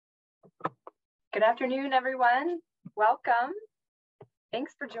Good afternoon, everyone. Welcome.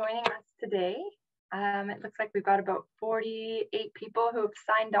 Thanks for joining us today. It looks like we've got about 48 people who have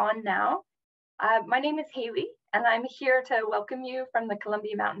signed on now. My name is Haley, and I'm here to welcome you from the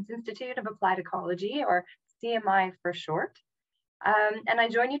Columbia Mountains Institute of Applied Ecology, or CMI for short. And I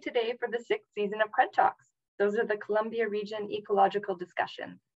join you today for the 6th season of CREDtalks. Those are the Columbia Region Ecological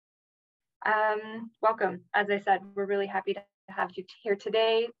Discussions. Welcome. As I said, we're really happy to have you here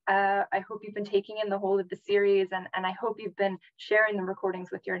today. I hope you've been taking in the whole of the series, and I hope you've been sharing the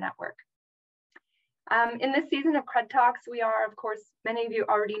recordings with your network. In this season of CREDtalks, we are, of course, many of you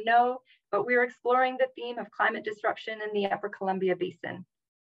already know, but we're exploring the theme of climate disruption in the Upper Columbia Basin.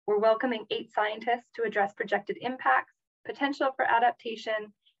 We're welcoming 8 scientists to address projected impacts, potential for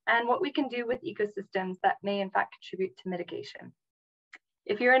adaptation, and what we can do with ecosystems that may in fact contribute to mitigation.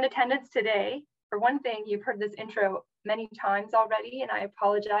 If you're in attendance today, for one thing, you've heard this intro many times already, and I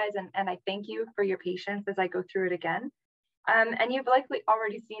apologize and I thank you for your patience as I go through it again. And you've likely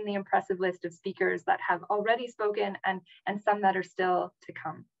already seen the impressive list of speakers that have already spoken and some that are still to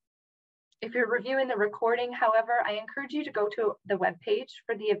come. If you're reviewing the recording, however, I encourage you to go to the webpage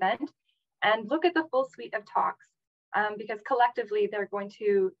for the event and look at the full suite of talks because collectively they're going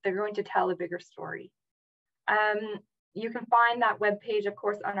to tell a bigger story. You can find that webpage, of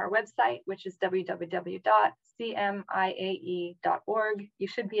course, on our website, which is www.cmiae.org. You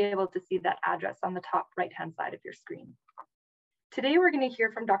should be able to see that address on the top right-hand side of your screen. Today, we're going to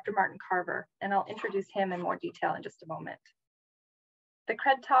hear from Dr. Martin Carver, and I'll introduce him in more detail in just a moment. The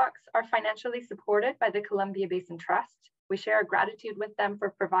CREDtalks are financially supported by the Columbia Basin Trust. We share our gratitude with them for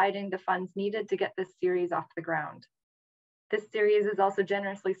providing the funds needed to get this series off the ground. This series is also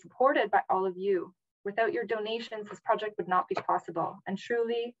generously supported by all of you. Without your donations, this project would not be possible. And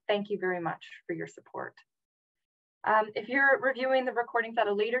truly, thank you very much for your support. If you're reviewing the recordings at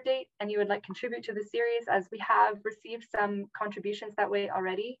a later date and you would like to contribute to the series, as we have received some contributions that way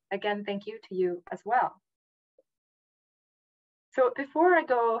already, again, thank you to you as well. So before I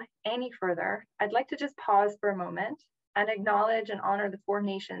go any further, I'd like to just pause for a moment and acknowledge and honor the 4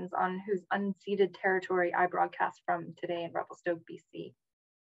 nations on whose unceded territory I broadcast from today in Revelstoke, BC.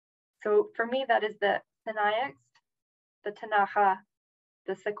 So for me, that is the Sinixt, the Tanaha,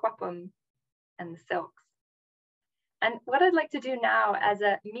 the Sequapum, and the Silks. And what I'd like to do now as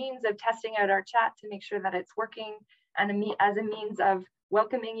a means of testing out our chat to make sure that it's working and as a means of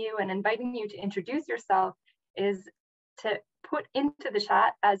welcoming you and inviting you to introduce yourself is to put into the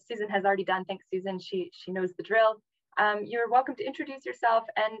chat, as Susan has already done. Thanks, Susan, she knows the drill. You're welcome to introduce yourself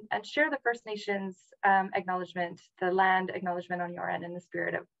and share the First Nations acknowledgement, the land acknowledgement on your end in the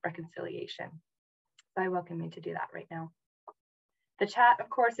spirit of reconciliation. So I welcome you to do that right now. The chat, of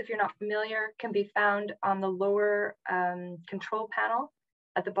course, if you're not familiar, can be found on the lower control panel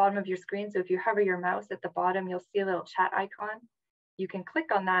at the bottom of your screen. So if you hover your mouse at the bottom, you'll see a little chat icon. You can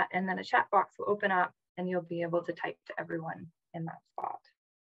click on that and then a chat box will open up and you'll be able to type to everyone in that spot.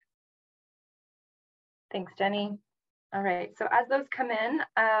 Thanks, Jenny. All right, so as those come in,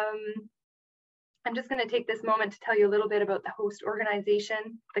 I'm just going to take this moment to tell you a little bit about the host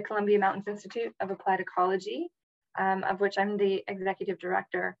organization, the Columbia Mountains Institute of Applied Ecology, of which I'm the executive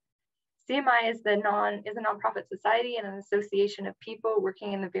director. CMI is a nonprofit society and an association of people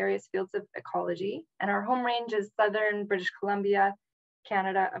working in the various fields of ecology. And our home range is southern British Columbia,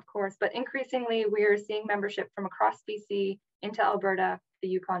 Canada, of course, but increasingly we're seeing membership from across BC into Alberta, the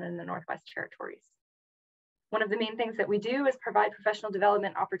Yukon, and the Northwest Territories. One of the main things that we do is provide professional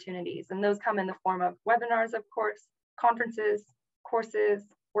development opportunities, and those come in the form of webinars, of course, conferences, courses,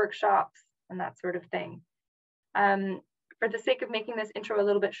 workshops, and that sort of thing. For the sake of making this intro a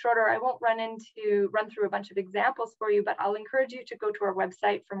little bit shorter, I won't run through a bunch of examples for you, but I'll encourage you to go to our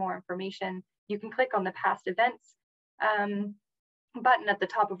website for more information. You can click on the past events button at the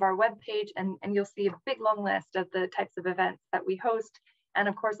top of our webpage, and you'll see a big long list of the types of events that we host. And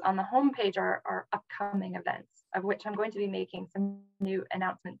of course, on the homepage are our upcoming events, of which I'm going to be making some new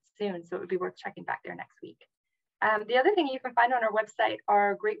announcements soon. So it would be worth checking back there next week. The other thing you can find on our website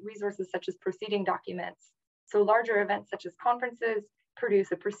are great resources such as proceeding documents. So larger events such as conferences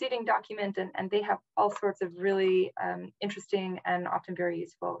produce a proceeding document, and they have all sorts of really interesting and often very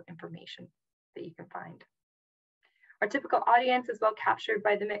useful information that you can find. Our typical audience is well captured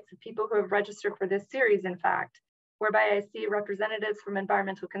by the mix of people who have registered for this series, in fact, whereby I see representatives from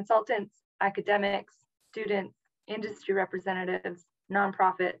environmental consultants, academics, students, industry representatives,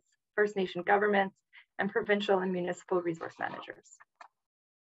 nonprofits, First Nation governments, and provincial and municipal resource managers.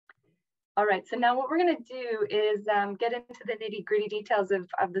 All right, so now what we're going to do is get into the nitty-gritty details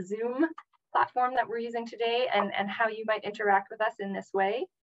of the Zoom platform that we're using today and how you might interact with us in this way.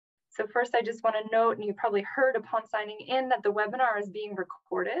 So first, I just want to note, and you probably heard upon signing in, that the webinar is being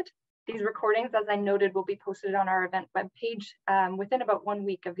recorded. These recordings, as I noted, will be posted on our event webpage within about 1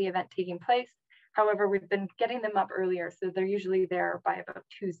 week of the event taking place. However, we've been getting them up earlier, so they're usually there by about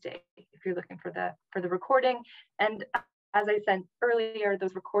Tuesday if you're looking for the recording. And as I said earlier,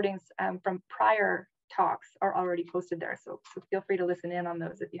 those recordings from prior talks are already posted there, so feel free to listen in on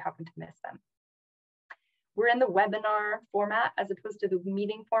those if you happen to miss them. We're in the webinar format as opposed to the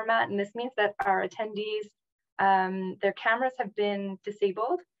meeting format, and this means that our attendees, their cameras have been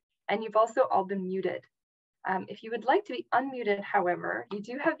disabled, and you've also all been muted. If you would like to be unmuted, however, you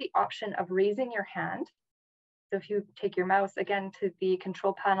do have the option of raising your hand. So if you take your mouse again to the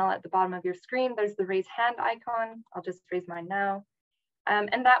control panel at the bottom of your screen, there's the raise hand icon. I'll just raise mine now.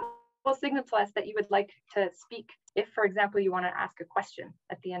 And that will signal to us that you would like to speak. If, for example, you want to ask a question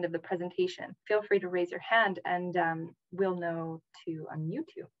at the end of the presentation, feel free to raise your hand and we'll know to unmute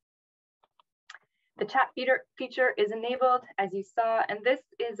you. The chat feature is enabled, as you saw, and this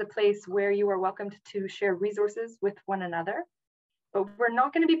is a place where you are welcomed to share resources with one another. But we're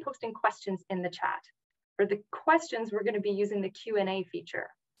not going to be posting questions in the chat. For the questions, we're going to be using the Q&A feature.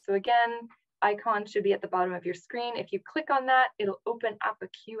 So again, icon should be at the bottom of your screen. If you click on that, it'll open up a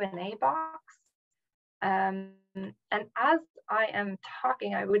Q&A box. And as I am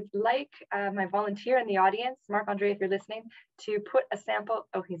talking, I would like my volunteer in the audience, Marc-Andre, if you're listening, to put a sample,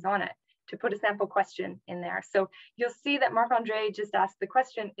 oh, he's on it, to put a sample question in there. So you'll see that Marc-Andre just asked the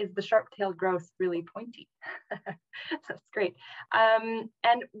question, is the sharp-tailed grouse really pointy? That's great. And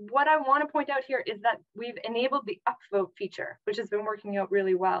what I want to point out here is that we've enabled the upvote feature, which has been working out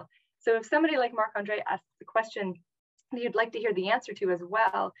really well. So if somebody like Marc-Andre asks the question that you'd like to hear the answer to as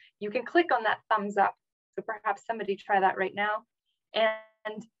well, you can click on that thumbs up. So perhaps somebody try that right now.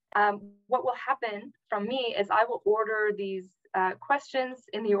 And what will happen from me is I will order these questions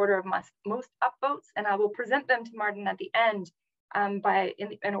in the order of most upvotes, and I will present them to Martin at the end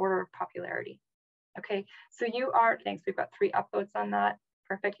in order of popularity. Okay, so you are, thanks, we've got 3 upvotes on that.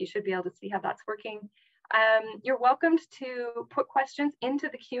 Perfect, you should be able to see how that's working. You're welcomed to put questions into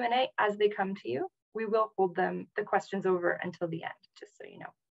the Q&A as they come to you. We will hold the questions over until the end, just so you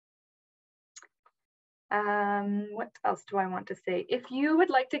know. What else do I want to say? If you would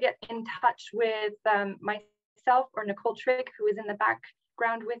like to get in touch with myself or Nicole Trigg, who is in the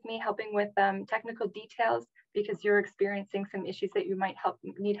background with me helping with technical details because you're experiencing some issues that you might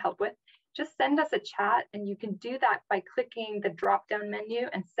need help with, just send us a chat, and you can do that by clicking the drop-down menu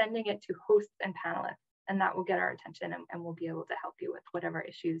and sending it to hosts and panelists, and that will get our attention, and we'll be able to help you with whatever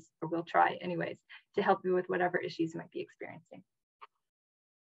issues, or we'll try anyways, to help you with whatever issues you might be experiencing.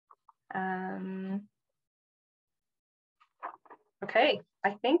 Okay,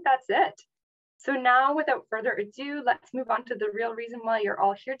 I think that's it. So now, without further ado, let's move on to the real reason why you're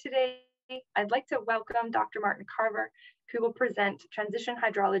all here today. I'd like to welcome Dr. Martin Carver, who will present Transition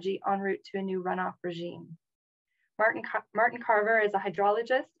Hydrology en route to a new runoff regime. Martin Carver is a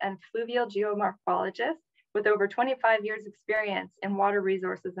hydrologist and fluvial geomorphologist with over 25 years experience in water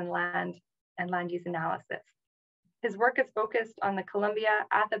resources and land use analysis. His work is focused on the Columbia,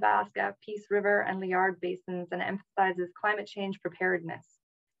 Athabasca, Peace River, and Liard basins and emphasizes climate change preparedness.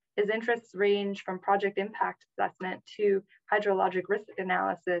 His interests range from project impact assessment to hydrologic risk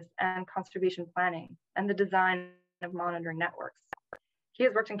analysis and conservation planning, and the design of monitoring networks. He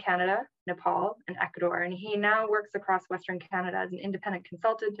has worked in Canada, Nepal, and Ecuador, and he now works across Western Canada as an independent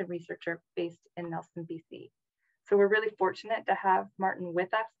consultant and researcher based in Nelson, BC. So we're really fortunate to have Martin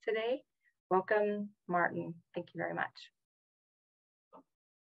with us today. Welcome, Martin. Thank you very much.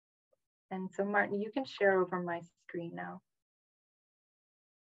 And so, Martin, you can share over my screen now.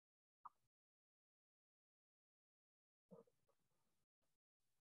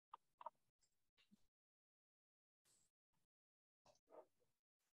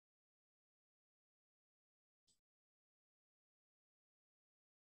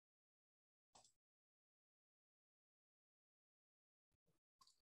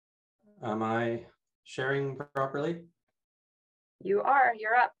 Am I sharing properly? You are,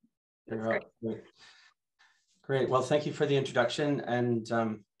 you're up. That's great. Great. Well, thank you for the introduction, and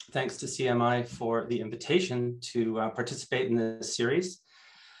thanks to CMI for the invitation to participate in this series.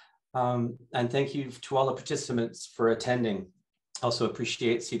 And thank you to all the participants for attending. Also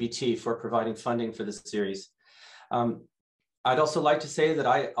appreciate CBT for providing funding for this series. I'd also like to say that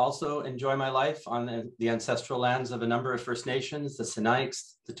I also enjoy my life on the ancestral lands of a number of First Nations, the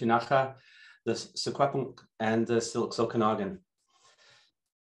Sinaiks, the Tunacha, the Secwepemc, and the Silksokanagan.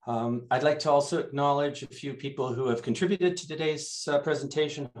 I'd like to also acknowledge a few people who have contributed to today's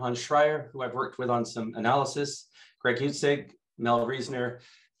presentation. Hans Schreier, who I've worked with on some analysis, Greg Hutzig, Mel Riesner,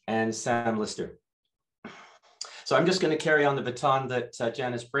 and Sam Lister. So I'm just going to carry on the baton that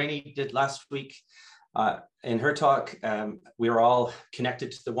Janice Brainey did last week. In her talk, we were all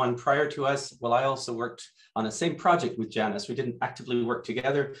connected to the one prior to us. Well, I also worked on the same project with Janice. We didn't actively work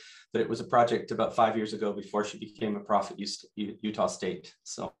together, but it was a project about 5 years ago before she became a prof at Utah State.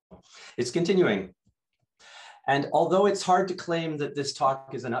 So it's continuing. And although it's hard to claim that this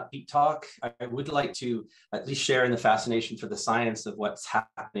talk is an upbeat talk, I would like to at least share in the fascination for the science of what's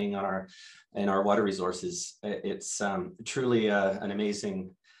happening on in our water resources. It's truly an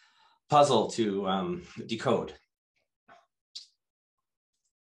amazing puzzle to decode.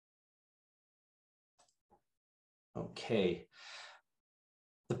 Okay.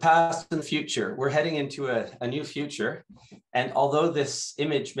 The past and the future. We're heading into a new future. And although this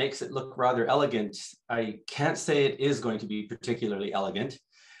image makes it look rather elegant, I can't say it is going to be particularly elegant.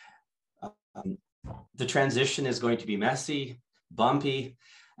 The transition is going to be messy, bumpy,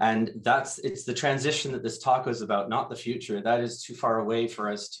 and it's the transition that this talk is about, not the future. That is too far away for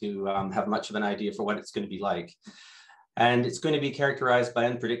us to have much of an idea for what it's going to be like. And it's going to be characterized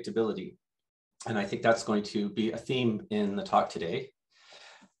by unpredictability. And I think that's going to be a theme in the talk today.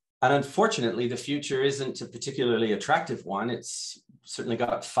 And unfortunately, the future isn't a particularly attractive one. It's certainly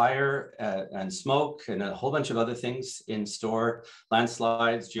got fire and smoke and a whole bunch of other things in store,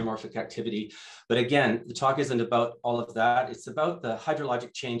 landslides, geomorphic activity. But again, the talk isn't about all of that. It's about the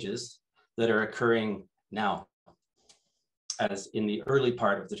hydrologic changes that are occurring now, as in the early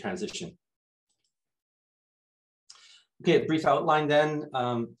part of the transition. Okay, a brief outline then.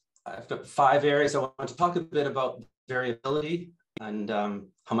 I've got 5 areas. I want to talk a bit about variability and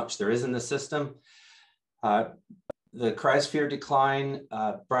how much there is in the system. The cryosphere decline,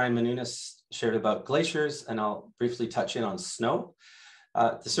 Brian Menounos shared about glaciers, and I'll briefly touch in on snow.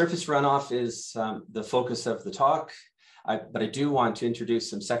 The surface runoff is the focus of the talk, but I do want to introduce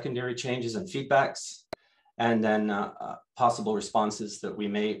some secondary changes and feedbacks, and then possible responses that we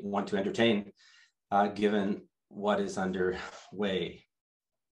may want to entertain given what is underway.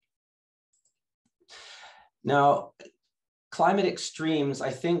 Now, climate extremes, I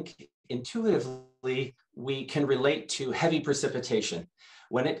think intuitively, we can relate to heavy precipitation.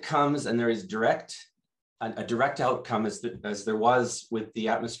 When it comes and there is a direct outcome as there was with the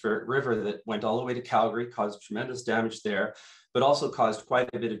atmospheric river that went all the way to Calgary, caused tremendous damage there, but also caused quite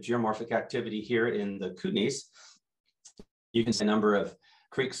a bit of geomorphic activity here in the Kootenays. You can see a number of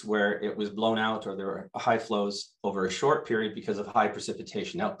creeks where it was blown out or there were high flows over a short period because of high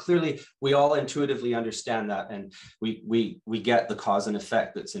precipitation. Now, clearly, we all intuitively understand that, and we get the cause and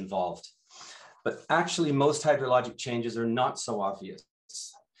effect that's involved. But actually, most hydrologic changes are not so obvious.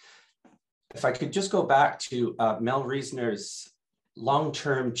 If I could just go back to Mel Reisner's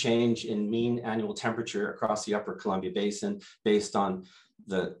long-term change in mean annual temperature across the Upper Columbia Basin based on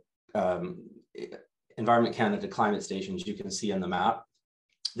the Environment Canada climate stations you can see on the map.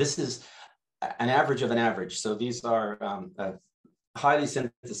 This is an average of an average. So these are highly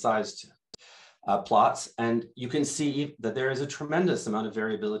synthesized plots, and you can see that there is a tremendous amount of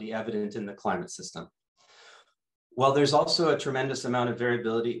variability evident in the climate system. Well, there's also a tremendous amount of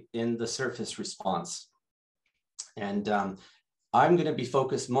variability in the surface response. And I'm going to be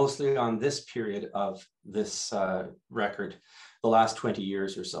focused mostly on this period of this record, the last 20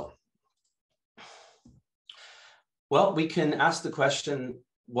 years or so. Well, we can ask the question,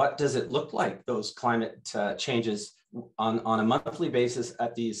 what does it look like, those climate changes on a monthly basis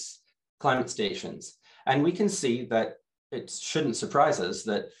at these climate stations? And we can see that it shouldn't surprise us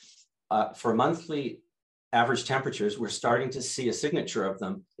that for monthly average temperatures, we're starting to see a signature of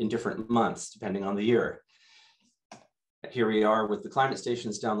them in different months, depending on the year. Here we are with the climate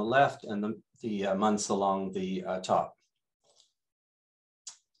stations down the left and the months along the top.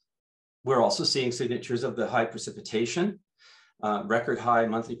 We're also seeing signatures of the high precipitation. Record high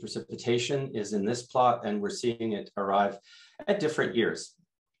monthly precipitation is in this plot, and we're seeing it arrive at different years,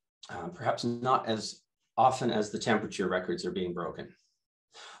 perhaps not as often as the temperature records are being broken.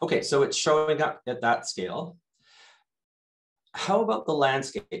 Okay, so it's showing up at that scale. How about the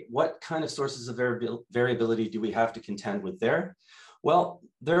landscape? What kind of sources of variability do we have to contend with there? Well,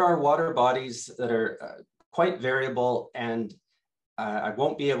 there are water bodies that are quite variable, and I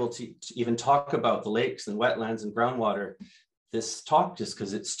won't be able to even talk about the lakes and wetlands and groundwater this talk just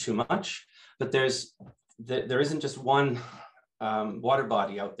because it's too much, but there isn't just one water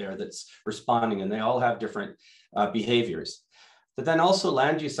body out there that's responding, and they all have different behaviors. But then also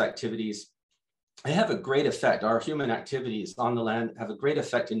land use activities, they have a great effect. Our human activities on the land have a great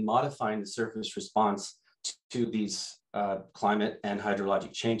effect in modifying the surface response to these climate and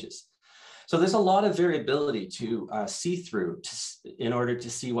hydrologic changes. So there's a lot of variability to see through in order to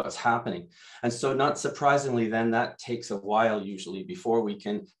see what's happening. And so not surprisingly, then that takes a while usually before we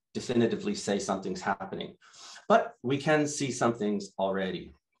can definitively say something's happening. But we can see some things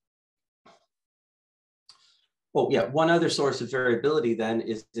already. Oh yeah, one other source of variability then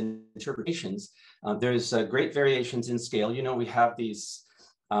is in interpretations. There's great variations in scale. You know, we have these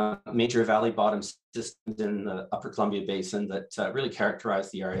major valley bottom systems in the Upper Columbia Basin that really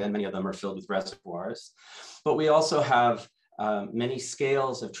characterize the area, and many of them are filled with reservoirs. But we also have many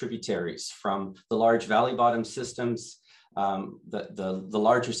scales of tributaries from the large valley bottom systems, the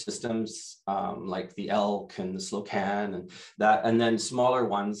larger systems like the Elk and the Slocan and then smaller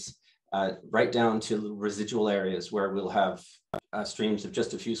ones right down to residual areas where we'll have streams of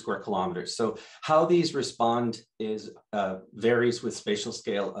just a few square kilometers. So how these respond varies with spatial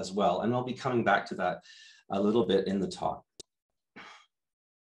scale as well. And I'll be coming back to that a little bit in the talk.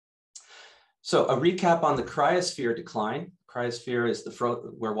 So a recap on the cryosphere decline. Cryosphere is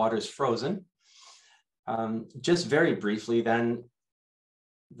where water is frozen. Just very briefly then,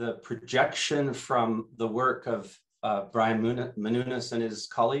 the projection from the work of Brian Menounos and his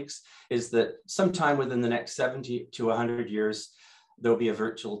colleagues is that sometime within the next 70 to 100 years, there'll be a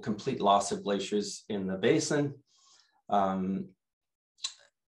virtual complete loss of glaciers in the basin.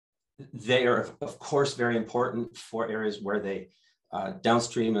 They are, of course, very important for areas where they,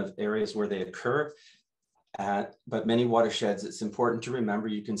 downstream of areas where they occur. But many watersheds, it's important to remember,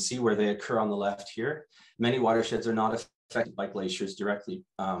 you can see where they occur on the left here. Many watersheds are not affected by glaciers directly,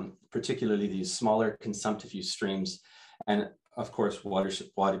 particularly these smaller consumptive use streams. And of course,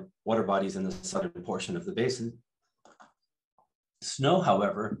 water bodies in the southern portion of the basin. Snow,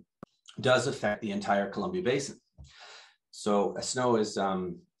 however, does affect the entire Columbia Basin. So snow is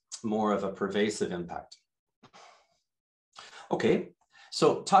more of a pervasive impact. Okay,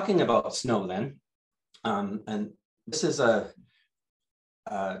 so talking about snow then, and this is a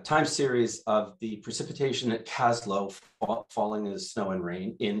time series of the precipitation at Kaslo falling as snow and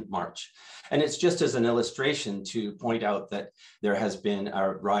rain in March. And it's just as an illustration to point out that there has been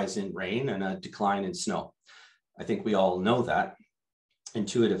a rise in rain and a decline in snow. I think we all know that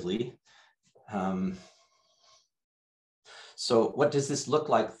intuitively. So what does this look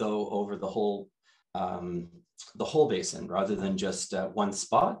like though over the whole basin rather than just one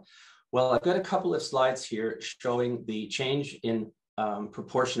spot? Well, I've got a couple of slides here showing the change in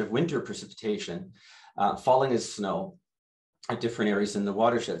proportion of winter precipitation falling as snow at different areas in the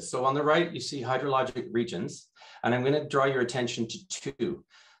watershed. So on the right, you see hydrologic regions, and I'm going to draw your attention to two.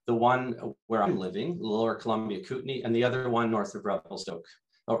 The one where I'm living, Lower Columbia Kootenay, and the other one north of Revelstoke,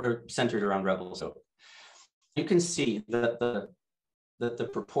 or centered around Revelstoke. You can see that the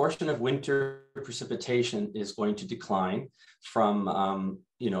proportion of winter precipitation is going to decline from,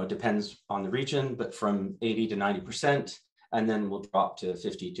 it depends on the region, but from 80 to 90%, and then will drop to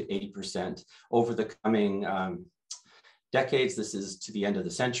 50 to 80% over the coming decades. This is to the end of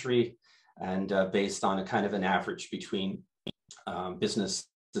the century, and based on a kind of an average between business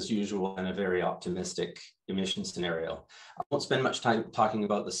as usual and a very optimistic emission scenario. I won't spend much time talking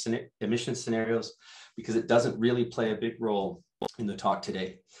about the emission scenarios because it doesn't really play a big role in the talk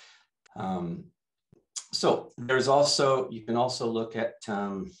today. So there's also, you can also look at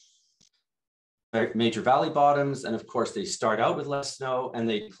major valley bottoms, and of course they start out with less snow and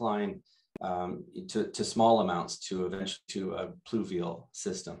they decline to small amounts to eventually to a pluvial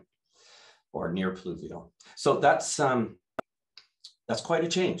system or near pluvial. So that's quite a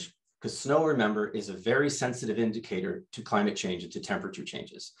change, because snow, remember, is a very sensitive indicator to climate change and to temperature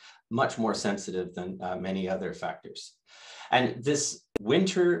changes, much more sensitive than many other factors. And this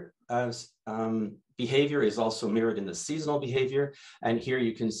winter behavior is also mirrored in the seasonal behavior. And here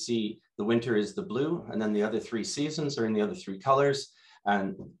you can see the winter is the blue, and then the other three seasons are in the other three colors.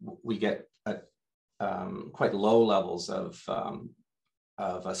 And we get quite low levels of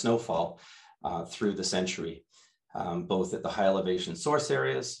snowfall through the century, both at the high elevation source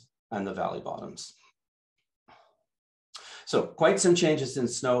areas and the valley bottoms. So quite some changes in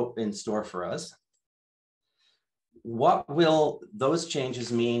snow in store for us. What will those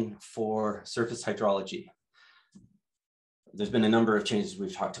changes mean for surface hydrology? There's been a number of changes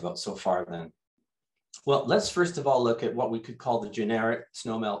we've talked about so far then. Well, let's first of all look at what we could call the generic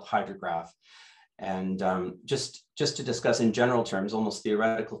snowmelt hydrograph. And just to discuss in general terms, almost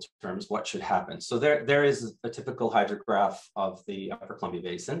theoretical terms, what should happen. So there is a typical hydrograph of the Upper Columbia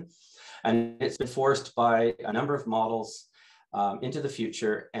Basin, and it's been forced by a number of models into the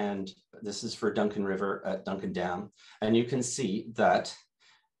future. And this is for Duncan River at Duncan Dam. And you can see that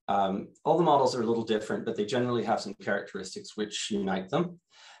all the models are a little different, but they generally have some characteristics which unite them.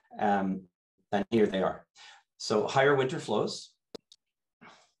 And here they are. So higher winter flows,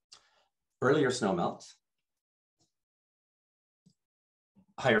 earlier snowmelt,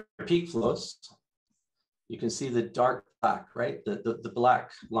 higher peak flows. You can see the dark black, right? The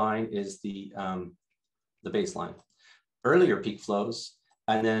black line is the baseline. Earlier peak flows,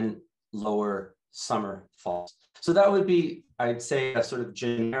 and then lower summer falls. So that would be, I'd say, a sort of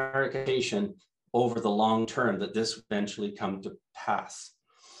genericization over the long term that this will eventually come to pass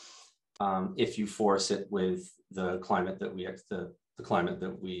if you force it with the climate that we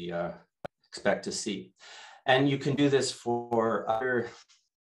expect to see. And you can do this for other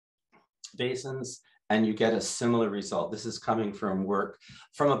basins, and you get a similar result. This is coming from work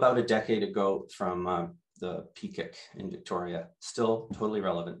from about a decade ago from the PCIC in Victoria, still totally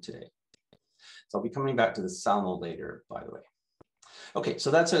relevant today. So I'll be coming back to the Salmo later, by the way. Okay, so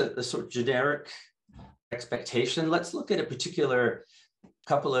that's a sort of generic expectation. Let's look at a particular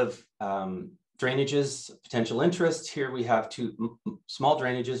couple of drainages, potential interest. Here we have two small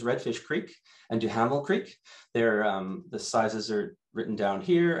drainages, Redfish Creek and Duhamel Creek. They're, the sizes are written down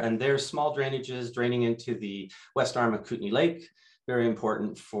here, and they're small drainages draining into the west arm of Kootenay Lake, very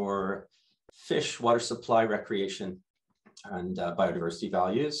important for fish, water supply, recreation, and biodiversity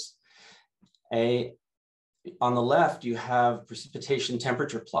values. On the left, you have precipitation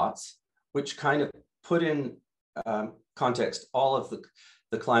temperature plots, which kind of put in context all of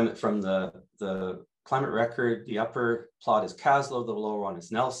the climate from the climate record. The upper plot is Caslow, the lower one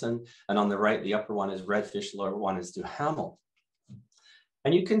is Nelson, and on the right, the upper one is Redfish, the lower one is Duhamel.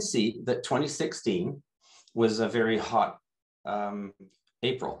 And you can see that 2016 was a very hot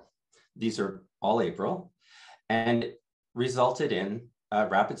April. These are all April, and it resulted in a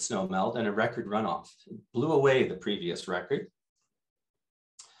rapid snowmelt and a record runoff. It blew away the previous record.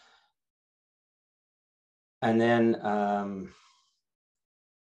 And then, I'm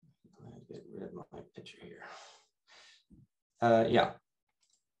going to get rid of my picture here. Yeah.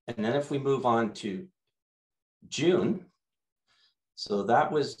 And then if we move on to June, so that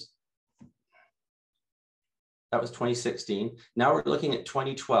was 2016. Now we're looking at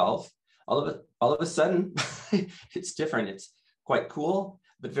 2012. All of a sudden, it's different. It's quite cool,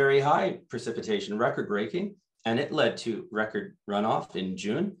 but very high precipitation, record breaking, and it led to record runoff in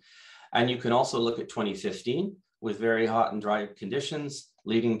June. And you can also look at 2015 with very hot and dry conditions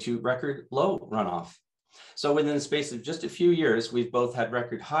leading to record low runoff. So within the space of just a few years, we've both had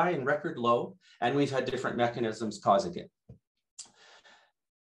record high and record low, and we've had different mechanisms causing it.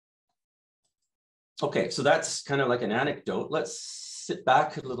 Okay, so that's kind of like an anecdote. Let's sit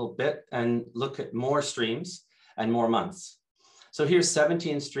back a little bit and look at more streams and more months. So here's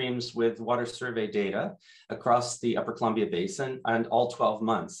 17 streams with water survey data across the Upper Columbia Basin and all 12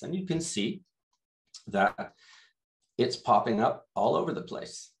 months. And you can see that it's popping up all over the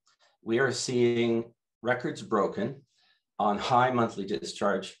place. We are seeing records broken on high monthly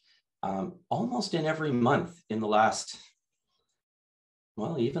discharge almost in every month in the last,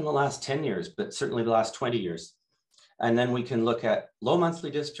 well, even the last 10 years, but certainly the last 20 years. And then we can look at low monthly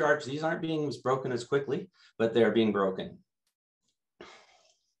discharge. These aren't being broken as quickly, but they're being broken.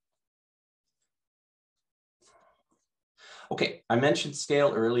 Okay, I mentioned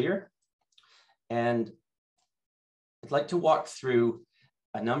scale earlier, and I'd like to walk through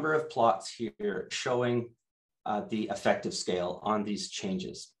a number of plots here showing the effective scale on these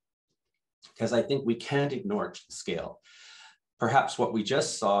changes, because I think we can't ignore scale. Perhaps what we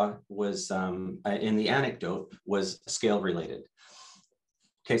just saw was, in the anecdote, was scale related.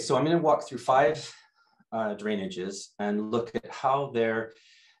 Okay, so I'm going to walk through 5 drainages and look at how their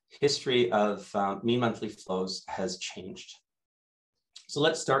history of mean monthly flows has changed. So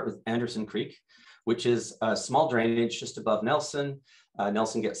let's start with Anderson Creek, which is a small drainage just above Nelson.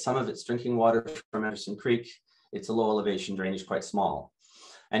 Nelson gets some of its drinking water from Anderson Creek. It's a low elevation drainage, quite small.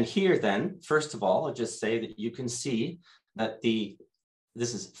 And here then, first of all, I'll just say that you can see that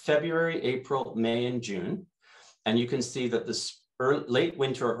this is February, April, May, and June. And you can see that this late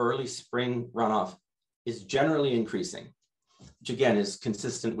winter or early spring runoff is generally increasing, which again is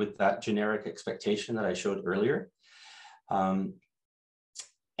consistent with that generic expectation that I showed earlier.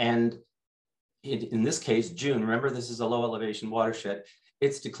 And in this case, June, remember this is a low elevation watershed,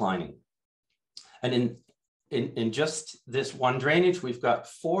 it's declining. And in just this one drainage, we've got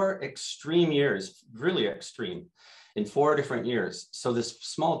 4 extreme years, really extreme, in 4 different years. So this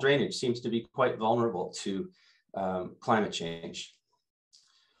small drainage seems to be quite vulnerable to climate change.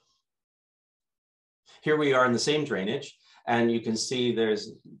 Here we are in the same drainage, and you can see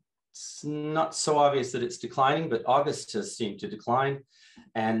it's not so obvious that it's declining, but August has seemed to decline.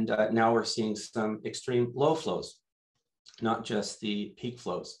 And now we're seeing some extreme low flows, not just the peak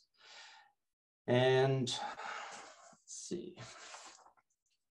flows. And let's see.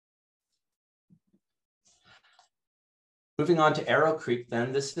 Moving on to Arrow Creek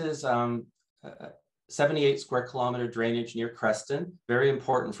then, this is 78 square kilometer drainage near Creston, very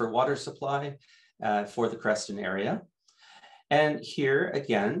important for water supply for the Creston area. And here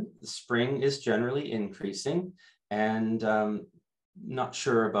again, the spring is generally increasing, and not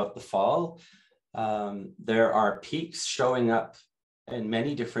sure about the fall. There are peaks showing up in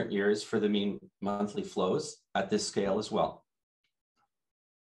many different years for the mean monthly flows at this scale as well.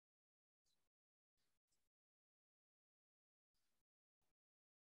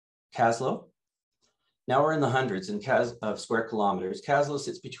 Caslow. Now we're in the hundreds of square kilometers.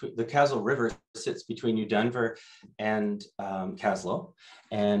 The Caslow River sits between New Denver and Caslow,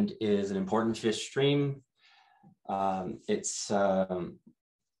 and is an important fish stream. It's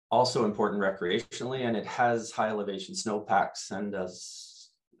also important recreationally, and it has high elevation snowpacks and a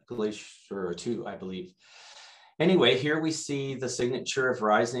glacier or two, I believe. Anyway, here we see the signature of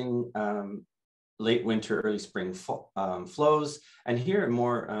rising late winter, early spring flows, and here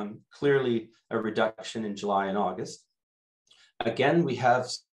more clearly a reduction in July and August. Again, we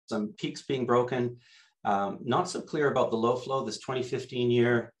have some peaks being broken. Not so clear about the low flow this 2015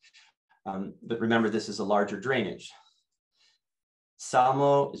 year, but remember this is a larger drainage.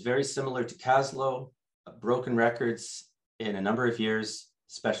 Salmo is very similar to Caslow, broken records in a number of years,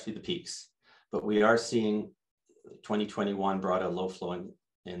 especially the peaks. But we are seeing 2021 brought a low flow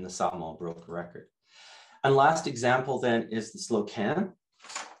in the Salmo, broke a record. And last example then is the Slocan.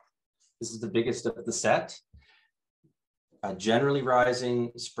 This is the biggest of the set. Generally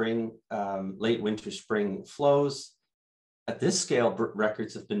rising spring, late winter spring flows. At this scale,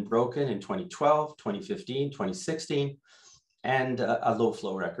 records have been broken in 2012, 2015, 2016, and a low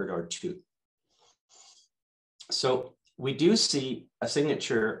flow record or two. So we do see a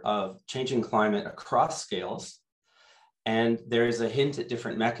signature of changing climate across scales, and there is a hint at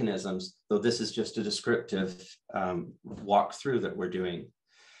different mechanisms, though this is just a descriptive walkthrough that we're doing.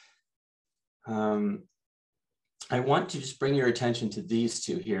 I want to just bring your attention to these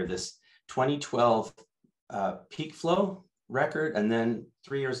two here, this 2012 peak flow record, and then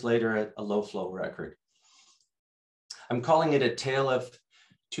 3 years later, a low flow record. I'm calling it a tale of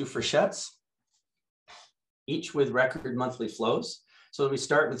two freshets, each with record monthly flows. So we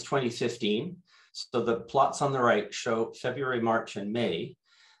start with 2015. So the plots on the right show February, March, and May.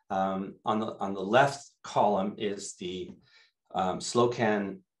 On the left column is the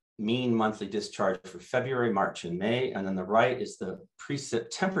Slocan mean monthly discharge for February, March, and May. And then the right is the precip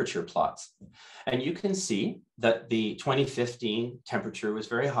temperature plots. And you can see that the 2015 temperature was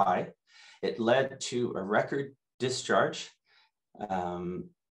very high. It led to a record discharge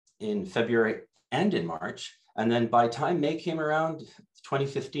in February and in March. And then by the time May came around,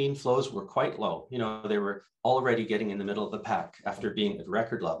 2015 flows were quite low. You know, they were already getting in the middle of the pack after being at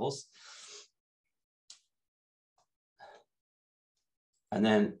record levels. And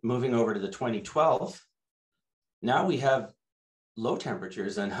then moving over to the 2012, now we have low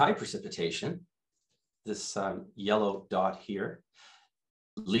temperatures and high precipitation, this yellow dot here,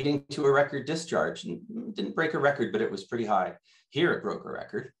 leading to a record discharge. And didn't break a record, but it was pretty high. Here it broke a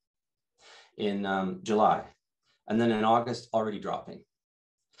record in July, and then in August already dropping.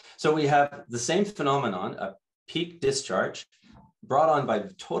 So we have the same phenomenon, a peak discharge brought on by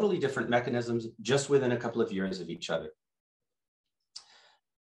totally different mechanisms just within a couple of years of each other.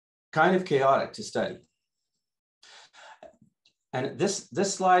 Kind of chaotic to study. And this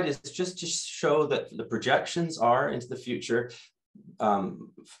slide is just to show that the projections are into the future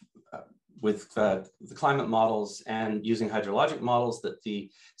with the climate models and using hydrologic models, that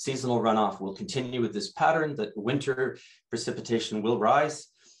the seasonal runoff will continue with this pattern, that winter precipitation will rise,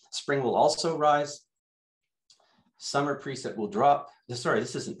 spring will also rise, summer precip will drop. Sorry,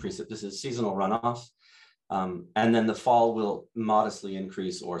 this isn't precip, this is seasonal runoff. And then the fall will modestly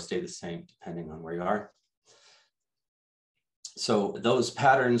increase or stay the same depending on where you are. So those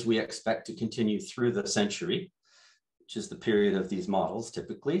patterns we expect to continue through the century, which is the period of these models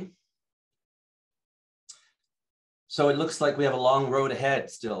typically. So it looks like we have a long road ahead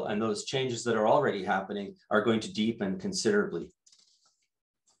still, and those changes that are already happening are going to deepen considerably.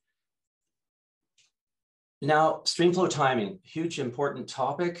 Now, streamflow timing, huge important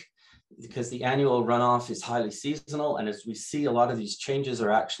topic, because the annual runoff is highly seasonal. And as we see, a lot of these changes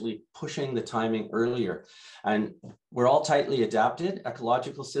are actually pushing the timing earlier. And we're all tightly adapted,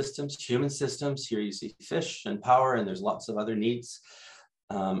 ecological systems, human systems. Here you see fish and power, and there's lots of other needs.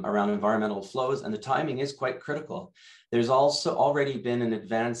 around environmental flows, and the timing is quite critical. There's also already been an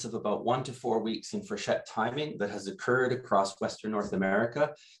advance of about 1 to 4 weeks in freshet timing that has occurred across Western North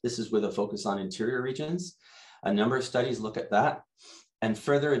America. This is with a focus on interior regions. A number of studies look at that, and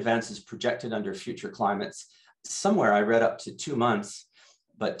further advances projected under future climates. Somewhere I read up to 2 months,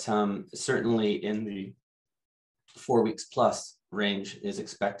 but certainly in the 4 weeks plus range is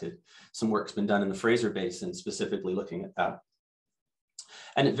expected. Some work's been done in the Fraser Basin, specifically looking at that.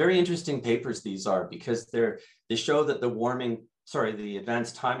 And very interesting papers these are, because they show that the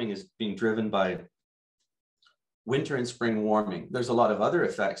advanced timing is being driven by winter and spring warming. There's a lot of other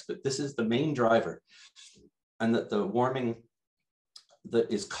effects, but this is the main driver. And that the warming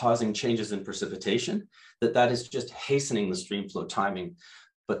that is causing changes in precipitation, that is just hastening the streamflow timing.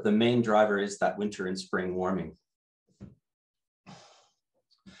 But the main driver is that winter and spring warming.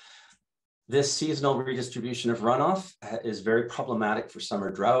 This seasonal redistribution of runoff is very problematic for summer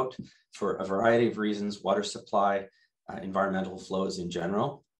drought for a variety of reasons: water supply, environmental flows in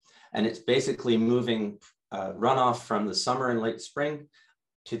general. And it's basically moving runoff from the summer and late spring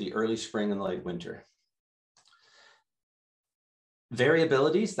to the early spring and late winter.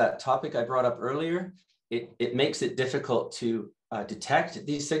 Variabilities, that topic I brought up earlier, it makes it difficult to detect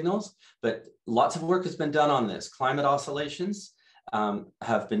these signals, but lots of work has been done on this. Climate oscillations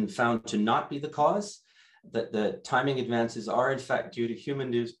have been found to not be the cause, that the timing advances are in fact due to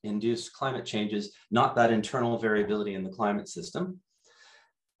human-induced climate changes, not that internal variability in the climate system.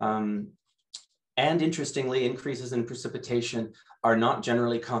 And interestingly, increases in precipitation are not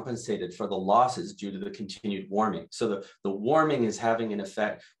generally compensated for the losses due to the continued warming. So the warming is having an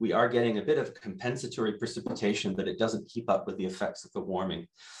effect. We are getting a bit of compensatory precipitation, but it doesn't keep up with the effects of the warming.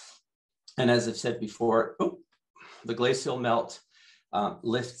 And as I've said before, the glacial melt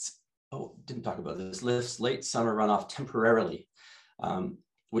lifts late summer runoff temporarily,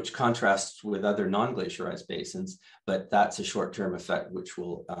 which contrasts with other non-glaciarized basins, but that's a short-term effect which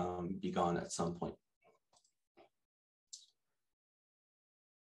will be gone at some point.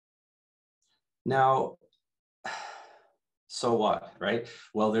 Now, so what, right?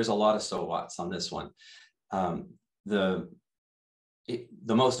 Well, there's a lot of so whats on this one. The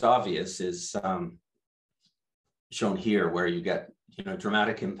most obvious is shown here, where you get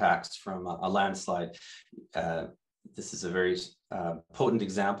dramatic impacts from a landslide. This is a very potent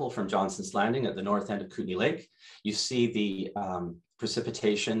example from Johnson's Landing at the north end of Kootenay Lake. You see the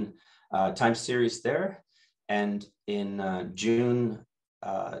precipitation time series there. And in June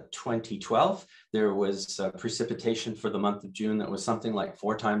 2012, there was precipitation for the month of June that was something like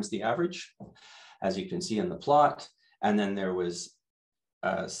 4 times the average, as you can see in the plot. And then there was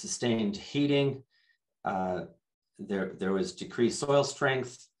sustained heating. There was decreased soil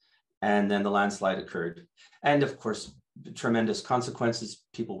strength, and then the landslide occurred. And of course, tremendous consequences.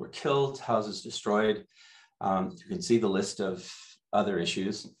 People were killed, houses destroyed. You can see the list of other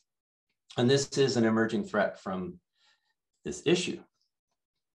issues. And this is an emerging threat from this issue.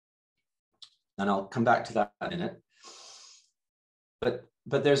 And I'll come back to that in a minute.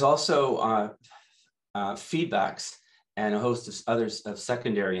 But there's also feedbacks and a host of others of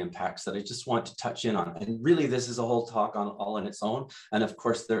secondary impacts that I just want to touch in on. And really, this is a whole talk all on its own. And of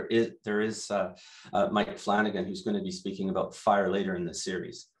course, there is Mike Flanagan, who's going to be speaking about fire later in the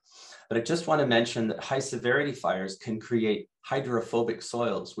series. But I just want to mention that high severity fires can create hydrophobic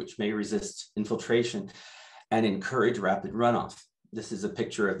soils, which may resist infiltration and encourage rapid runoff. This is a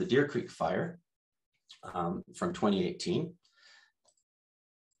picture of the Deer Creek fire from 2018.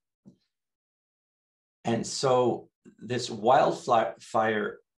 And so this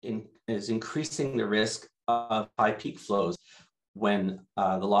wildfire is increasing the risk of high peak flows when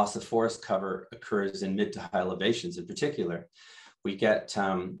the loss of forest cover occurs in mid to high elevations. In particular, we get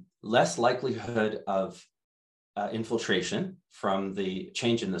less likelihood of infiltration from the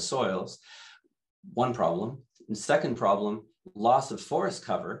change in the soils, one problem. And second problem, loss of forest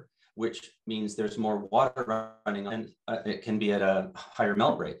cover, which means there's more water running and it can be at a higher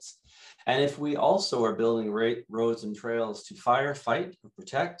melt rates. And if we also are building roads and trails to firefight or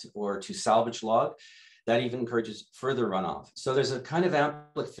protect or to salvage log, that even encourages further runoff. So there's a kind of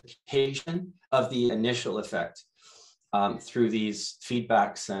amplification of the initial effect through these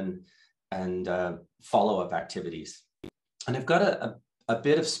feedbacks and follow-up activities. And I've got a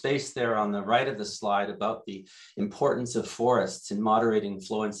bit of space there on the right of the slide about the importance of forests in moderating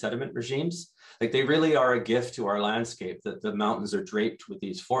flow and sediment regimes. Like, they really are a gift to our landscape, that the mountains are draped with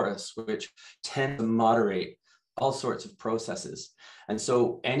these forests, which tend to moderate all sorts of processes. And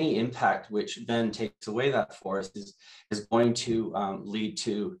so any impact which then takes away that forest is going to lead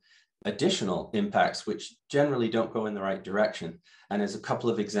to additional impacts, which generally don't go in the right direction. And there's a couple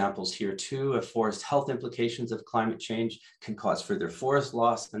of examples here too of forest health implications of climate change can cause further forest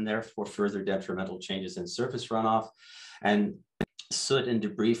loss and therefore further detrimental changes in surface runoff. And soot and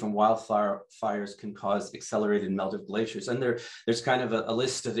debris from wildfires can cause accelerated melt of glaciers. And there's kind of a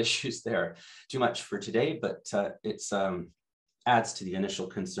list of issues there. Too much for today, but it's adds to the initial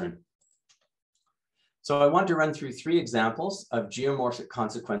concern. So I want to run through 3 examples of geomorphic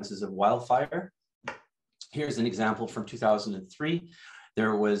consequences of wildfire. Here's an example from 2003.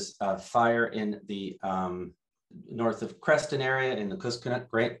 There was a fire in the north of Creston area in the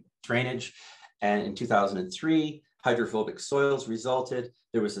Kuskokwim drainage. And in 2003, hydrophobic soils resulted.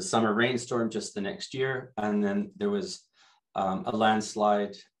 There was a summer rainstorm just the next year. And then there was a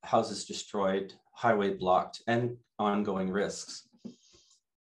landslide, houses destroyed, highway blocked, and ongoing risks.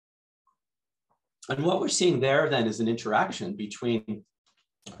 And what we're seeing there then is an interaction between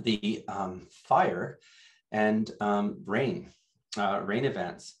the fire and rain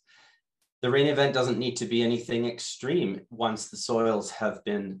events. The rain event doesn't need to be anything extreme once the soils have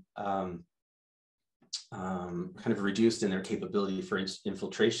been kind of reduced in their capability for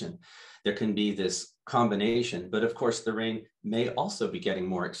infiltration. There can be this combination, but of course the rain may also be getting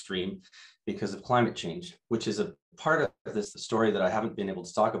more extreme because of climate change, which is a part of this story that I haven't been able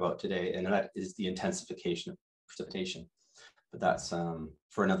to talk about today, and that is the intensification of precipitation. But that's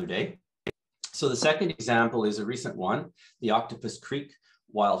for another day. So the second example is a recent one, the Octopus Creek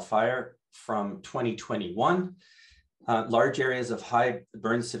wildfire from 2021. Large areas of high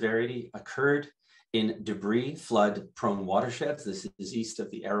burn severity occurred in debris flood prone watersheds. This is east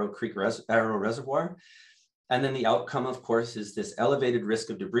of the Arrow Reservoir. And then the outcome, of course, is this elevated risk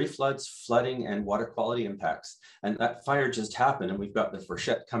of debris floods, flooding, and water quality impacts. And that fire just happened, and we've got the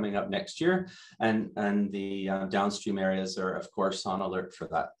freshet coming up next year, and the downstream areas are, of course, on alert for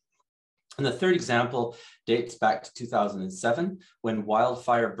that. And the third example dates back to 2007, when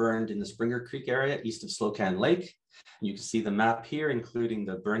wildfire burned in the Springer Creek area east of Slocan Lake. And you can see the map here, including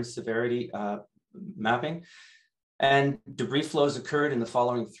the burn severity mapping. And debris flows occurred in the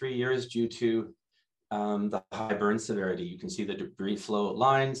following 3 years due to the high burn severity. You can see the debris flow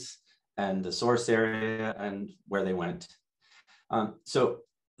lines and the source area and where they went. So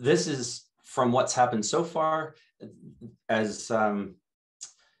this is from what's happened so far. As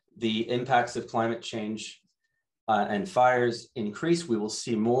the impacts of climate change and fires increase, we will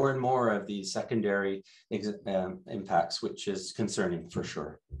see more and more of these secondary impacts, which is concerning for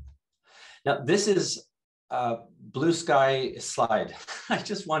sure. Now, this is a blue sky slide. I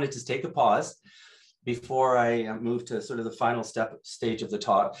just wanted to take a pause before I move to sort of the final stage of the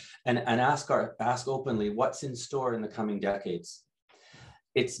talk and ask openly what's in store in the coming decades.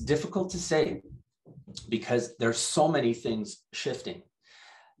 It's difficult to say because there's so many things shifting.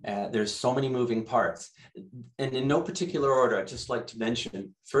 There's so many moving parts. And in no particular order, I'd just like to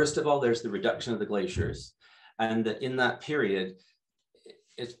mention, first of all, there's the reduction of the glaciers. And that in that period,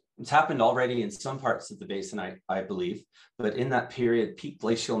 it's happened already in some parts of the basin, I believe, but in that period, peak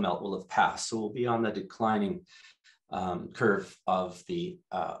glacial melt will have passed. So we'll be on the declining curve of the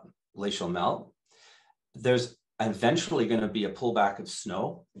glacial melt. There's eventually going to be a pullback of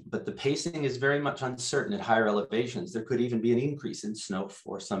snow, but the pacing is very much uncertain at higher elevations. There could even be an increase in snow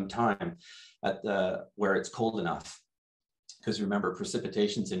for some time at where it's cold enough, because remember,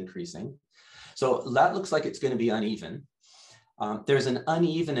 precipitation's increasing. So that looks like it's going to be uneven. There's an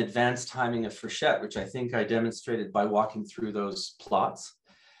uneven advanced timing of freshet, which I think I demonstrated by walking through those plots.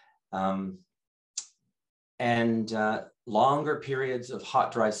 And longer periods of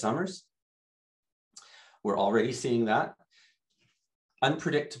hot, dry summers. We're already seeing that.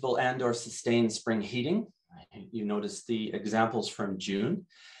 Unpredictable and or sustained spring heating. You notice the examples from June,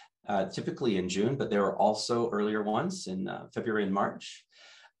 typically in June, but there were also earlier ones in February and March.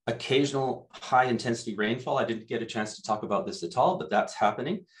 Occasional high intensity rainfall. I didn't get a chance to talk about this at all, but that's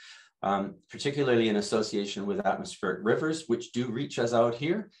happening, particularly in association with atmospheric rivers, which do reach us out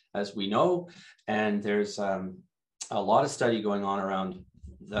here, as we know. And there's a lot of study going on around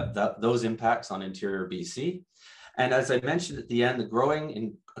those impacts on interior BC. And as I mentioned at the end, the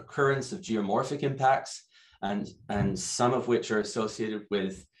growing occurrence of geomorphic impacts, and some of which are associated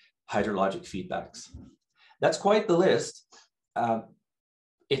with hydrologic feedbacks. That's quite the list.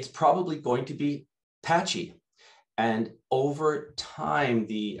 It's probably going to be patchy. And over time,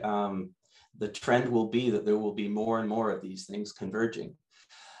 the trend will be that there will be more and more of these things converging.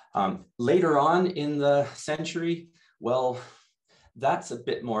 Later on in the century, well, that's a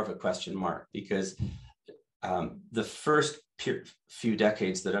bit more of a question mark, because the first few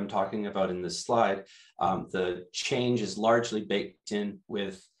decades that I'm talking about in this slide, the change is largely baked in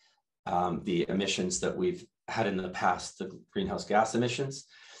with the emissions that we've had in the past, the greenhouse gas emissions.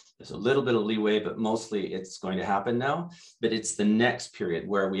 There's a little bit of leeway, but mostly it's going to happen now. But it's the next period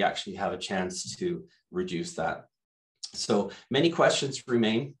where we actually have a chance to reduce that. So many questions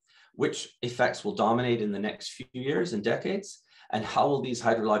remain. Which effects will dominate in the next few years and decades? And how will these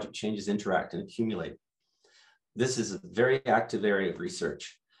hydrologic changes interact and accumulate? This is a very active area of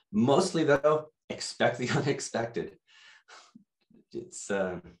research. Mostly though, expect the unexpected.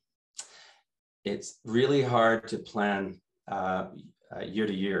 It's really hard to plan year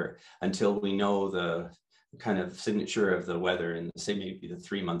to year until we know the kind of signature of the weather and say maybe the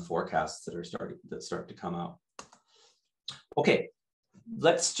 3-month forecasts that start to come out. Okay,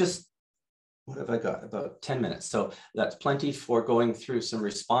 let's just, what have I got? About 10 minutes. So that's plenty for going through some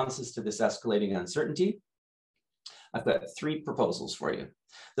responses to this escalating uncertainty. I've got 3 proposals for you.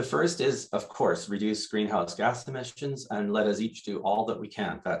 The first is, of course, reduce greenhouse gas emissions and let us each do all that we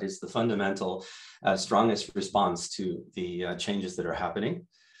can. That is the fundamental, strongest response to the changes that are happening.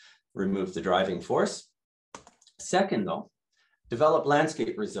 Remove the driving force. Second, though, develop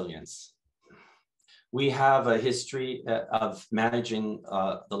landscape resilience. We have a history of managing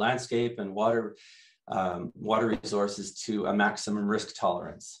the landscape and water resources to a maximum risk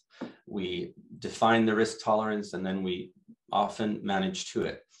tolerance. We define the risk tolerance and then we often manage to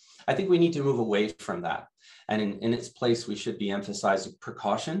it. I think we need to move away from that. And in its place, we should be emphasizing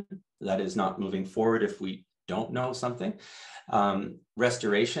precaution. That is not moving forward if we don't know something.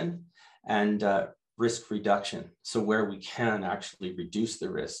 Restoration and risk reduction. So where we can actually reduce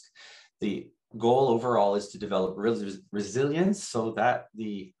the risk. The goal overall is to develop resilience so that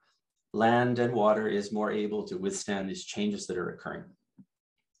the land and water is more able to withstand these changes that are occurring.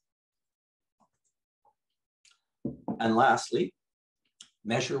 And lastly,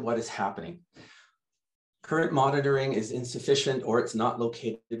 measure what is happening. Current monitoring is insufficient or it's not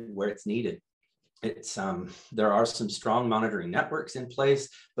located where it's needed. There are some strong monitoring networks in place,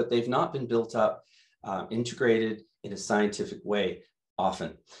 but they've not been built up, integrated in a scientific way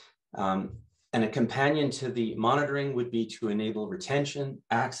often. And a companion to the monitoring would be to enable retention,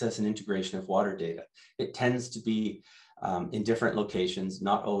 access, and integration of water data. It tends to be in different locations,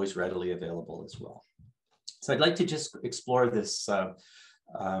 not always readily available as well. So I'd like to just explore this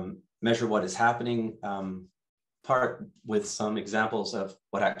measure what is happening part with some examples of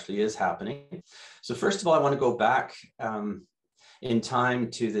what actually is happening. So first of all, I want to go back in time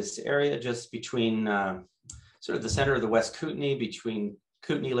to this area just between sort of the center of the West Kootenay, between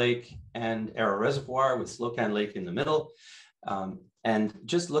Kootenay Lake and Arrow Reservoir with Slocan Lake in the middle, and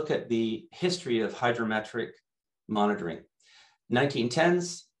just look at the history of hydrometric monitoring.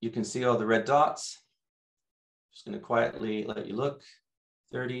 1910s, you can see all the red dots. Just going to quietly let you look.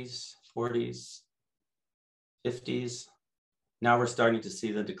 30s, 40s, 50s. Now we're starting to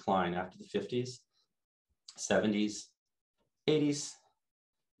see the decline after the 50s, 70s, 80s,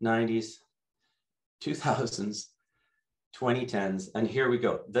 90s, 2000s, 2010s, and here we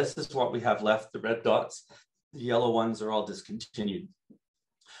go. This is what we have left, the red dots. The yellow ones are all discontinued.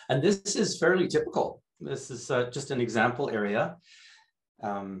 And this is fairly typical. This is just an example area.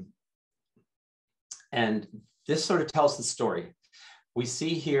 And this sort of tells the story. We see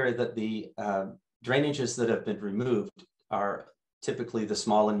here that the drainages that have been removed are typically the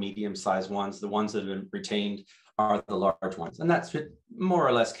small and medium-sized ones. The ones that have been retained are the large ones. And that's what more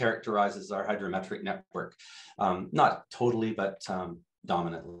or less characterizes our hydrometric network. Not totally, but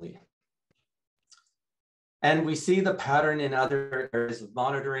dominantly. And we see the pattern in other areas of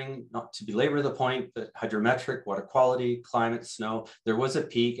monitoring, not to belabor the point, but hydrometric, water quality, climate, snow, there was a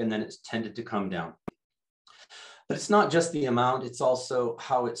peak and then it's tended to come down. But it's not just the amount, it's also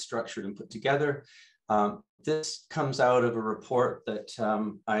how it's structured and put together. This comes out of a report that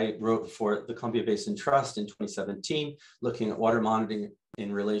I wrote for the Columbia Basin Trust in 2017, looking at water monitoring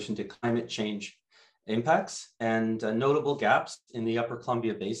in relation to climate change impacts. And notable gaps in the Upper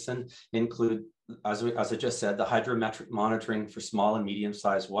Columbia Basin include, as I just said, the hydrometric monitoring for small and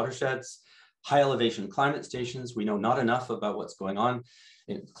medium-sized watersheds, high elevation climate stations. We know not enough about what's going on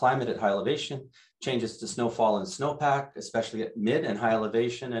in climate at high elevation, changes to snowfall and snowpack, especially at mid and high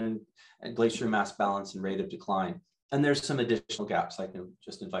elevation, and glacier mass balance and rate of decline. And there's some additional gaps. I can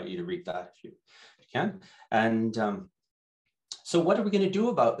just invite you to read that if you can. And so what are we going to do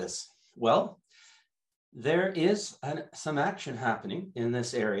about this? Well, there is some action happening in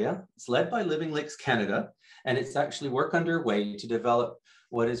this area. It's led by Living Lakes Canada, and it's actually work underway to develop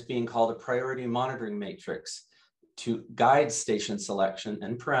what is being called a priority monitoring matrix to guide station selection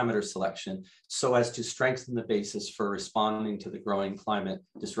and parameter selection so as to strengthen the basis for responding to the growing climate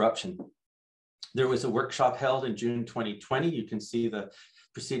disruption. There was a workshop held in June 2020. You can see the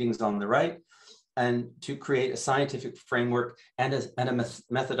proceedings on the right, and to create a scientific framework and a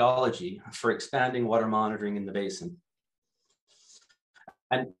methodology for expanding water monitoring in the basin.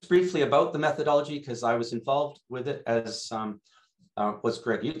 And briefly about the methodology, because I was involved with it, as was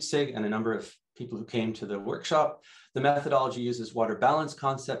Greg Utzig and a number of people who came to the workshop. The methodology uses water balance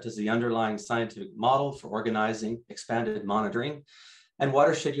concept as the underlying scientific model for organizing expanded monitoring. And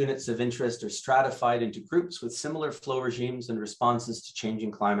watershed units of interest are stratified into groups with similar flow regimes and responses to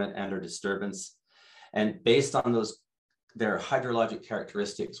changing climate and or disturbance. And based on their hydrologic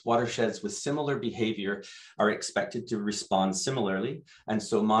characteristics, watersheds with similar behavior are expected to respond similarly. And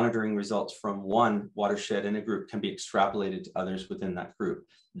so monitoring results from one watershed in a group can be extrapolated to others within that group.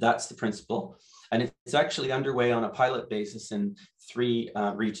 That's the principle. And it's actually underway on a pilot basis in 3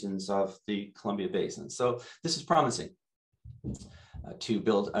 regions of the Columbia Basin. So this is promising to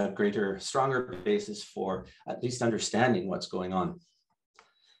build a greater, stronger basis for at least understanding what's going on.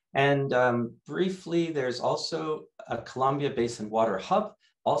 And briefly, there's also a Columbia Basin Water Hub,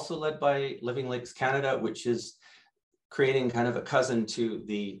 also led by Living Lakes Canada, which is creating kind of a cousin to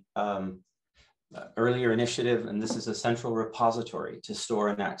the earlier initiative. And this is a central repository to store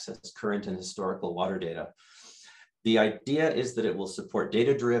and access current and historical water data. The idea is that it will support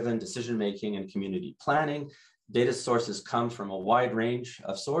data-driven decision-making and community planning. Data sources come from a wide range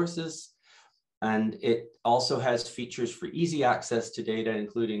of sources. And it also has features for easy access to data,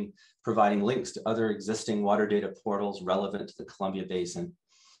 including providing links to other existing water data portals relevant to the Columbia Basin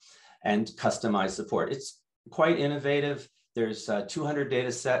and customized support. It's quite innovative. There's 200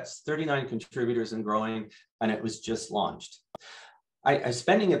 data sets, 39 contributors and growing, and it was just launched. I'm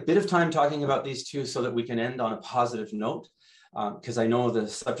spending a bit of time talking about these two so that we can end on a positive note, because I know the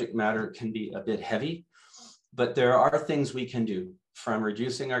subject matter can be a bit heavy, but there are things we can do, from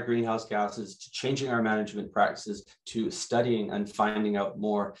reducing our greenhouse gases to changing our management practices to studying and finding out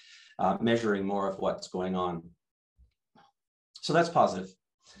more, measuring more of what's going on. So that's positive.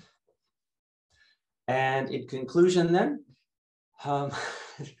 And in conclusion then,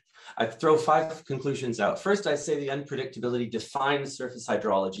 I throw 5 conclusions out. First, I say the unpredictability defines surface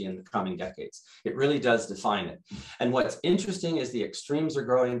hydrology in the coming decades. It really does define it. And what's interesting is the extremes are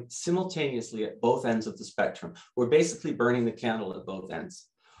growing simultaneously at both ends of the spectrum. We're basically burning the candle at both ends.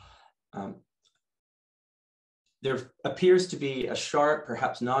 There appears to be a sharp,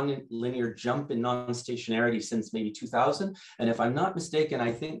 perhaps non-linear jump in non-stationarity since maybe 2000. And if I'm not mistaken,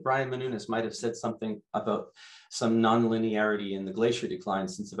 I think Brian Menounos might have said something about some non-linearity in the glacier decline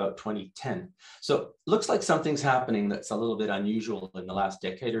since about 2010. So it looks like something's happening that's a little bit unusual in the last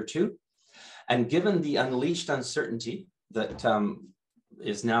decade or two. And given the unleashed uncertainty that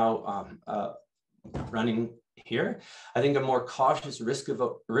is now running here, I think a more cautious,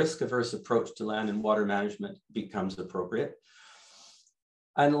 risk-averse approach to land and water management becomes appropriate.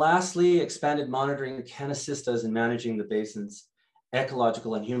 And lastly, expanded monitoring can assist us in managing the basin's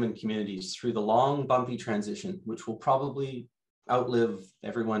ecological and human communities through the long, bumpy transition, which will probably outlive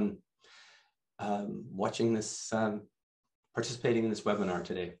everyone watching this, participating in this webinar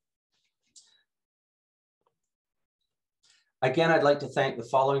today. Again, I'd like to thank the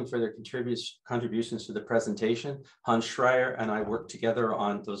following for their contributions to the presentation. Hans Schreier and I worked together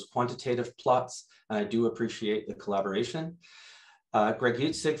on those quantitative plots, and I do appreciate the collaboration. Greg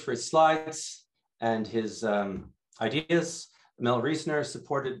Utzig for his slides and his ideas. Mel Reisner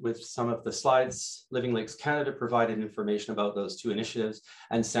supported with some of the slides. Living Lakes Canada provided information about those 2 initiatives,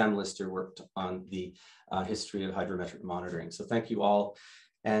 and Sam Lister worked on the history of hydrometric monitoring. So thank you all.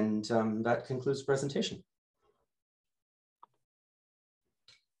 And that concludes the presentation.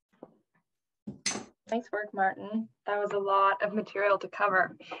 Nice work, Martin. That was a lot of material to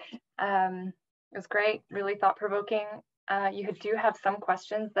cover. It was great, really thought-provoking. You do have some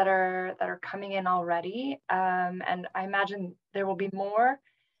questions that are coming in already, and I imagine there will be more.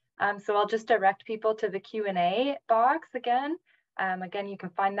 So I'll just direct people to the Q&A box again. Again, you can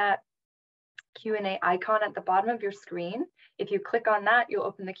find that Q&A icon at the bottom of your screen. If you click on that, you'll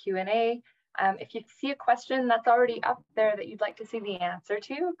open the Q&A. If you see a question that's already up there that you'd like to see the answer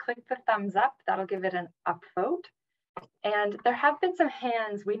to, click the thumbs up. That'll give it an upvote. And there have been some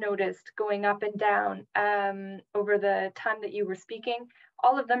hands we noticed going up and down over the time that you were speaking.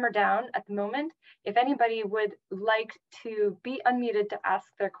 All of them are down at the moment. If anybody would like to be unmuted to ask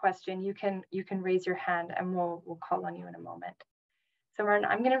their question, you can raise your hand and we'll call on you in a moment. So Martin,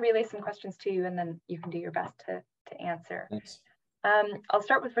 I'm going to relay some questions to you and then you can do your best to answer. Thanks. I'll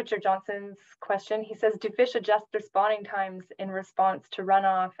start with Richard Johnson's question. He says, do fish adjust their spawning times in response to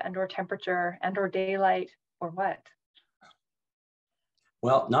runoff and or temperature and or daylight or what?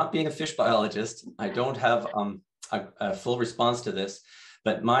 Well, not being a fish biologist, I don't have a full response to this,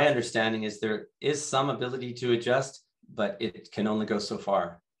 But my understanding is there is some ability to adjust, but it can only go so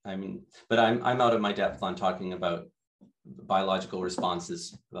far. I mean, but I'm out of my depth on talking about biological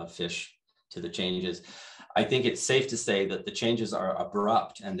responses of fish to the changes. I think it's safe to say that the changes are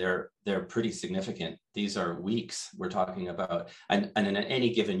abrupt and they're pretty significant. These are weeks we're talking about, and in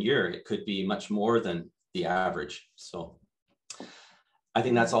any given year, it could be much more than the average. So I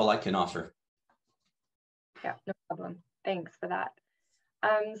think that's all I can offer. Yeah, no problem. Thanks for that.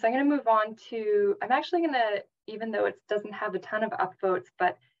 So I'm going to move on to, I'm actually going to, even though it doesn't have a ton of upvotes,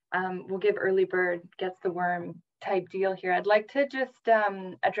 but we'll give early bird gets the worm type deal here. I'd like to just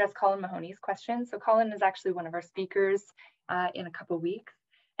address Colin Mahoney's question. So Colin is actually one of our speakers in a couple of weeks.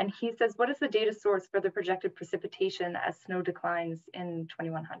 And he says, what is the data source for the projected precipitation as snow declines in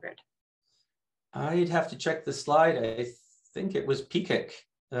 2100? I'd have to check the slide. I think it was PCIC,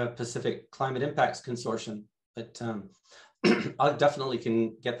 Pacific Climate Impacts Consortium, but I definitely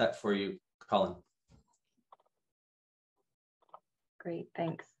can get that for you, Colin. Great,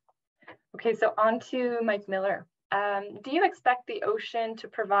 thanks. Okay, so on to Mike Miller. Do you expect the ocean to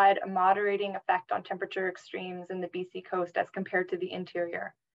provide a moderating effect on temperature extremes in the BC coast as compared to the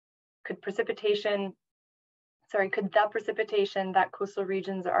interior? Could the precipitation that coastal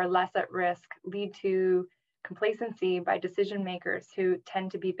regions are less at risk lead to complacency by decision makers who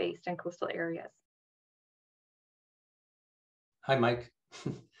tend to be based in coastal areas? Hi, Mike.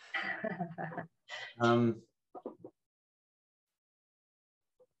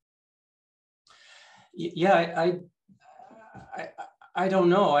 Yeah, I don't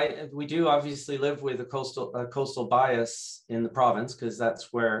know. We do obviously live with a coastal bias in the province because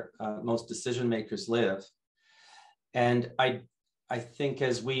that's where most decision makers live. And I think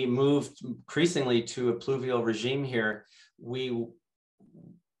as we move increasingly to a pluvial regime here,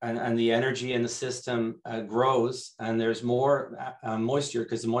 and the energy in the system grows, and there's more moisture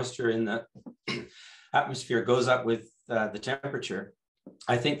because the moisture in the atmosphere goes up with the temperature.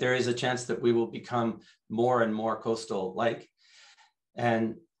 I think there is a chance that we will become more and more coastal-like,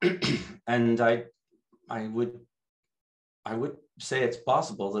 and I would say it's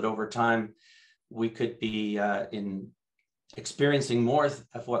possible that over time we could be experiencing more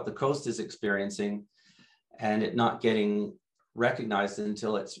of what the coast is experiencing, and it not getting recognized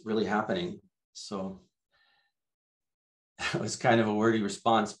until it's really happening. So that was kind of a wordy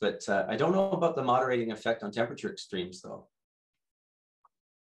response, but I don't know about the moderating effect on temperature extremes, though.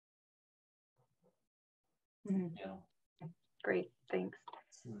 Mm-hmm. Yeah. Great, thanks.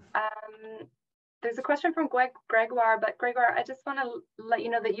 There's a question from Gregoire, but Gregoire, I just want to let you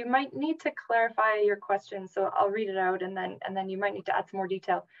know that you might need to clarify your question, so I'll read it out, and then you might need to add some more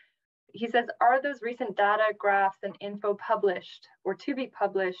detail. He says, are those recent data, graphs, and info published or to be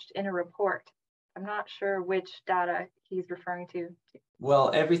published in a report? I'm not sure which data he's referring to.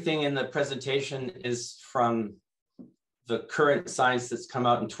 Well, everything in the presentation is from the current science that's come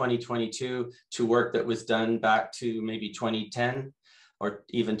out in 2022 to work that was done back to maybe 2010 or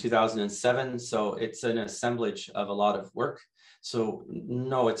even 2007. So it's an assemblage of a lot of work. So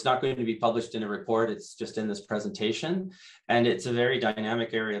no, it's not going to be published in a report. It's just in this presentation. And it's a very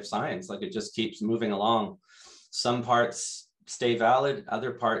dynamic area of science. Like, it just keeps moving along. Some parts stay valid,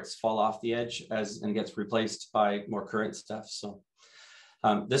 other parts fall off the edge and gets replaced by more current stuff. So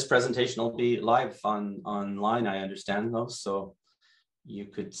this presentation will be live online, I understand, though. So you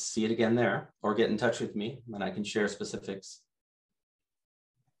could see it again there or get in touch with me and I can share specifics.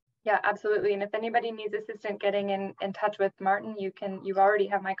 Yeah, absolutely. And if anybody needs assistance getting in touch with Martin, you already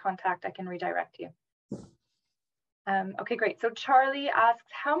have my contact. I can redirect you. Okay, great. So Charlie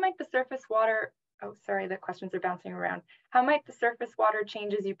asks, how might the surface water, oh, sorry, the questions are bouncing around. How might the surface water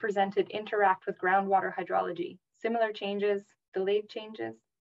changes you presented interact with groundwater hydrology? Similar changes, delayed changes?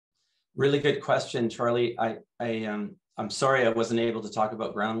 Really good question, Charlie. I'm sorry I wasn't able to talk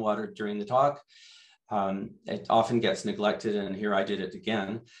about groundwater during the talk. It often gets neglected, and here I did it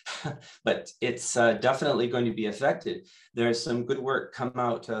again, but it's definitely going to be affected. There's some good work come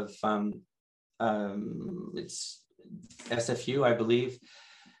out of it's SFU, I believe,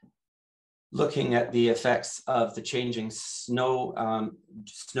 looking at the effects of the changing snow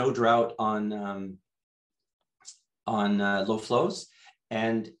drought on low flows.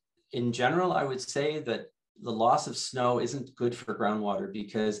 And in general, I would say that the loss of snow isn't good for groundwater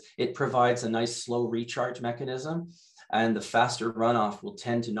because it provides a nice slow recharge mechanism, and the faster runoff will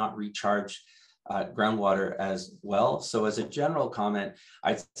tend to not recharge groundwater as well. So as a general comment,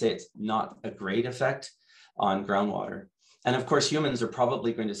 I'd say it's not a great effect on groundwater. And of course, humans are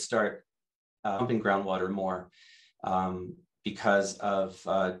probably going to start pumping groundwater more because of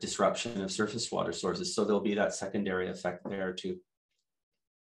disruption of surface water sources. So there'll be that secondary effect there too.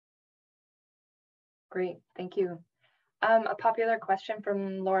 Great, thank you. A popular question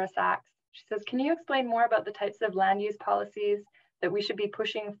from Laura Sachs. She says, can you explain more about the types of land use policies that we should be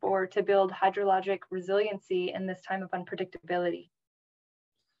pushing for to build hydrologic resiliency in this time of unpredictability?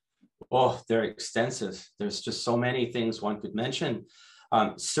 Oh, they're extensive. There's just so many things one could mention.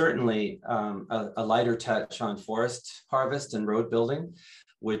 Certainly, a lighter touch on forest harvest and road building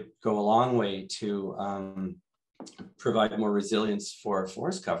would go a long way to provide more resilience for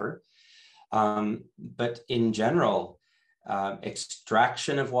forest cover. But in general,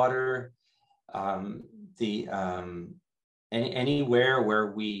 extraction of water, anywhere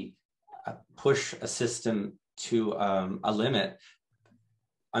where we push a system to a limit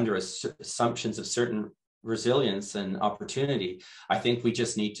under assumptions of certain resilience and opportunity, I think we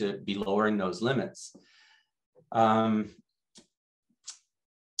just need to be lowering those limits.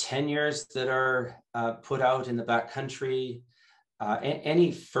 Tenures that are put out in the backcountry,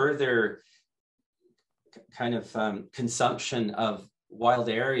 any further kind of consumption of wild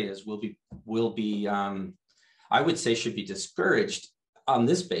areas will be I would say should be discouraged on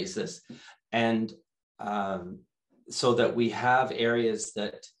this basis, and so that we have areas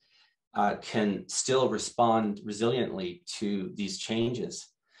that can still respond resiliently to these changes.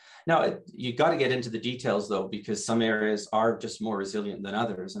 Now, you got to get into the details though, because some areas are just more resilient than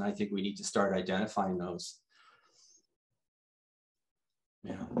others, and I think we need to start identifying those.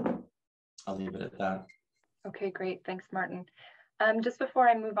 Yeah, I'll leave it at that. Okay, great. Thanks, Martin. Just before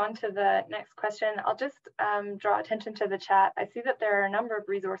I move on to the next question, I'll just draw attention to the chat. I see that there are a number of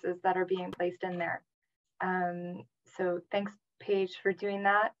resources that are being placed in there. So thanks, Paige, for doing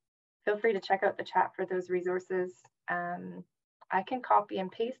that. Feel free to check out the chat for those resources. I can copy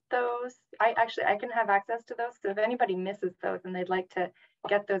and paste those. I can have access to those. So if anybody misses those and they'd like to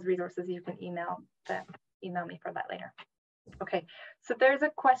get those resources, you can email me for that later. Okay, so there's a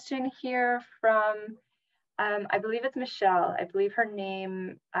question here from, I believe it's Michelle. I believe her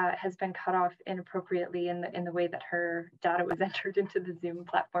name has been cut off inappropriately in the way that her data was entered into the Zoom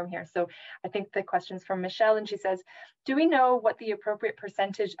platform here. So I think the question's from Michelle, and she says, do we know what the appropriate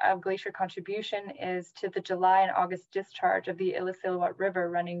percentage of glacier contribution is to the July and August discharge of the Illecillewaet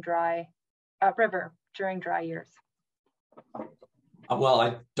River running dry during dry years? Well,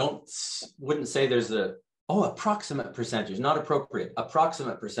 I wouldn't say there's approximate percentage, not appropriate,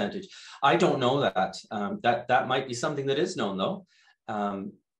 approximate percentage. I don't know that. That might be something that is known though.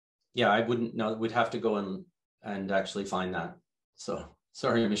 Yeah, I wouldn't know. We'd have to go and actually find that. So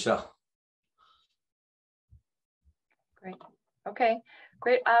sorry, Michelle. Great. Okay,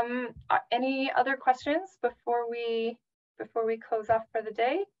 great. Any other questions before we close off for the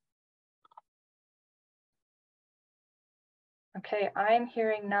day? Okay, I'm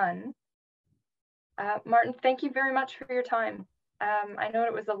hearing none. Martin, thank you very much for your time. I know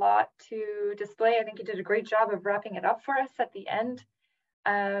it was a lot to display. I think you did a great job of wrapping it up for us at the end.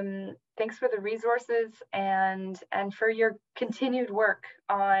 Thanks for the resources and for your continued work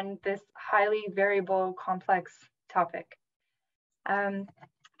on this highly variable, complex topic.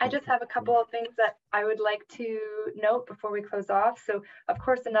 I just have a couple of things that I would like to note before we close off. So, of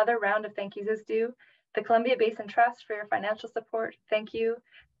course, another round of thank yous is due. The Columbia Basin Trust for your financial support. Thank you.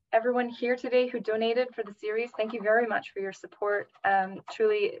 Everyone here today who donated for the series, thank you very much for your support.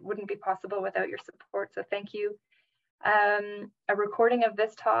 Truly, it wouldn't be possible without your support, so thank you. A recording of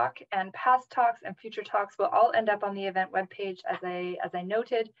this talk and past talks and future talks will all end up on the event webpage as I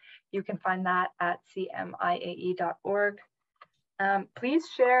noted. You can find that at cmiae.org. Please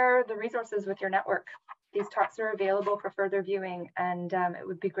share the resources with your network. These talks are available for further viewing, and it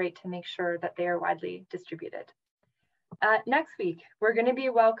would be great to make sure that they are widely distributed. Next week, we're going to be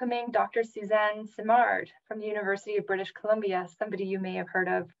welcoming Dr. Suzanne Simard from the University of British Columbia, somebody you may have heard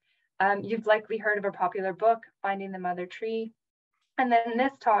of. You've likely heard of her popular book, Finding the Mother Tree. And then in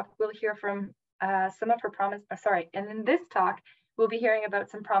this talk, we'll hear from in this talk, we'll be hearing about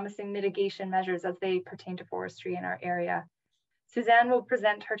some promising mitigation measures as they pertain to forestry in our area. Suzanne will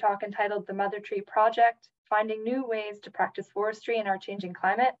present her talk entitled The Mother Tree Project, Finding New Ways to Practice Forestry in Our Changing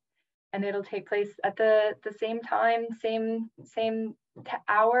Climate. And it'll take place at the same time, same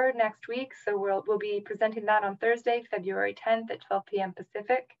hour next week. So we'll be presenting that on Thursday, February 10th at 12 p.m.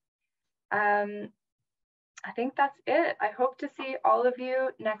 Pacific. I think that's it. I hope to see all of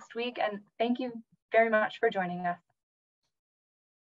you next week, and thank you very much for joining us.